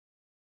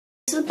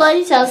is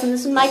Bloody Tails, and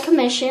this is my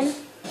commission.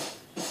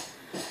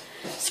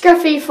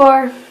 Scruffy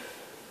for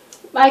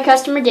my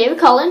customer David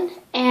Cullen,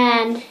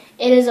 and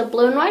it is a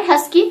blue and white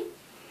husky.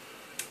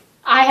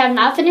 I have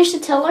not finished the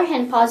tail or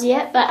hen paws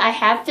yet, but I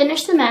have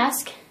finished the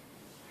mask.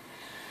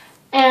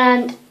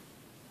 And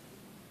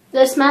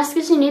this mask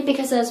is unique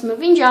because it has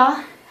moving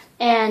jaw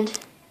and,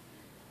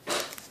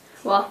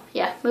 well,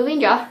 yeah,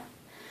 moving jaw,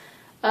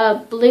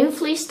 blue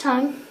fleece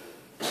tongue,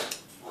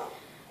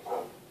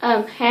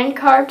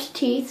 hand-carved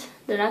teeth.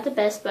 They're not the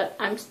best, but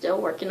I'm still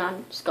working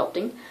on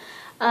sculpting.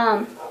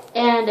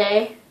 And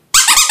a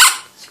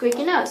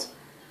squeaky nose.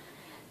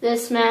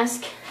 This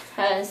mask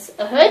has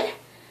a hood.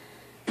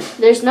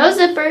 There's no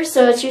zipper,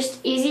 so it's just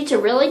easy to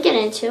really get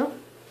into.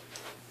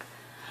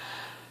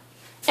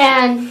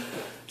 And,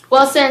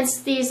 well, since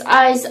these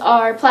eyes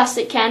are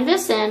plastic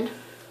canvas and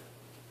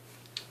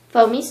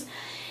foamies,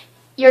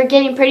 you're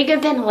getting pretty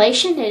good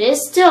ventilation. It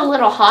is still a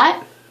little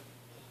hot,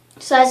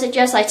 so I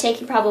suggest like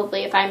taking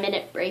probably a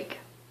 5-minute break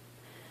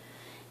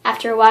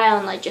after a while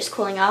and like just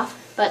cooling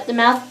off. But the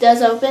mouth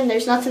does open.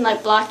 There's nothing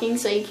like blocking,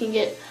 so you can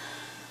get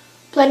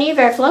plenty of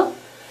airflow.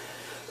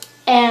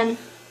 And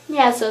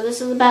yeah, so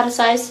this is about a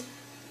size,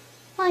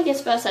 well, I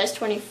guess about a size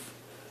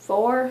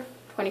 24,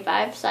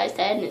 25 sized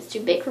head, and it's too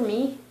big for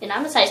me. And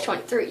I'm a size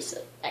 23, so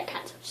that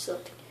kind of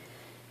something.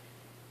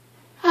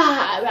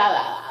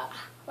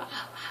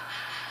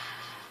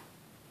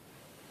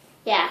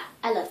 Yeah,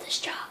 I love this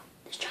jaw.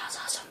 This jaw is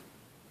awesome.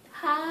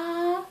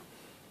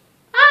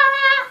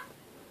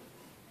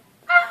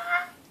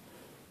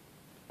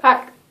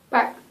 Bark,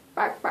 bark,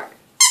 bark, bark.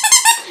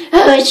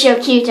 Oh, it's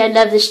so cute. I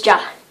love this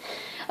jaw.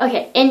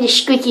 Okay, and the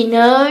squeaky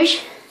nose.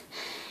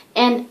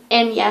 And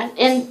yeah,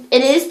 and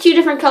it is 2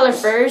 different color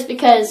furs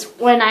because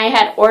when I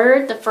had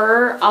ordered the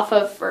fur off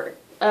of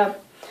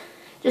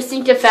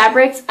Distinctive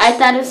Fabrics, I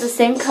thought it was the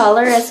same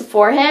color as the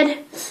forehead,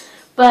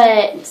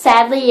 but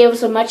sadly it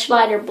was a much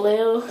lighter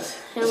blue,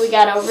 and we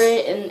got over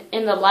it, and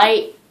in the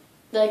light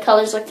the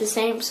colors look the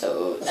same,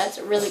 so that's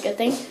a really good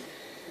thing.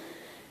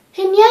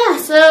 And yeah,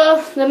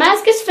 so the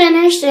mask is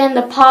finished, and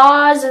the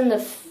paws and the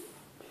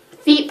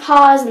feet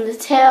paws and the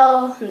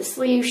tail and the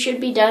sleeve should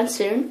be done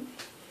soon.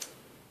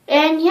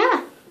 And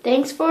yeah,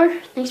 thanks for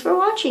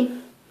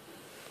watching.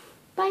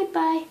 Bye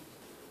bye.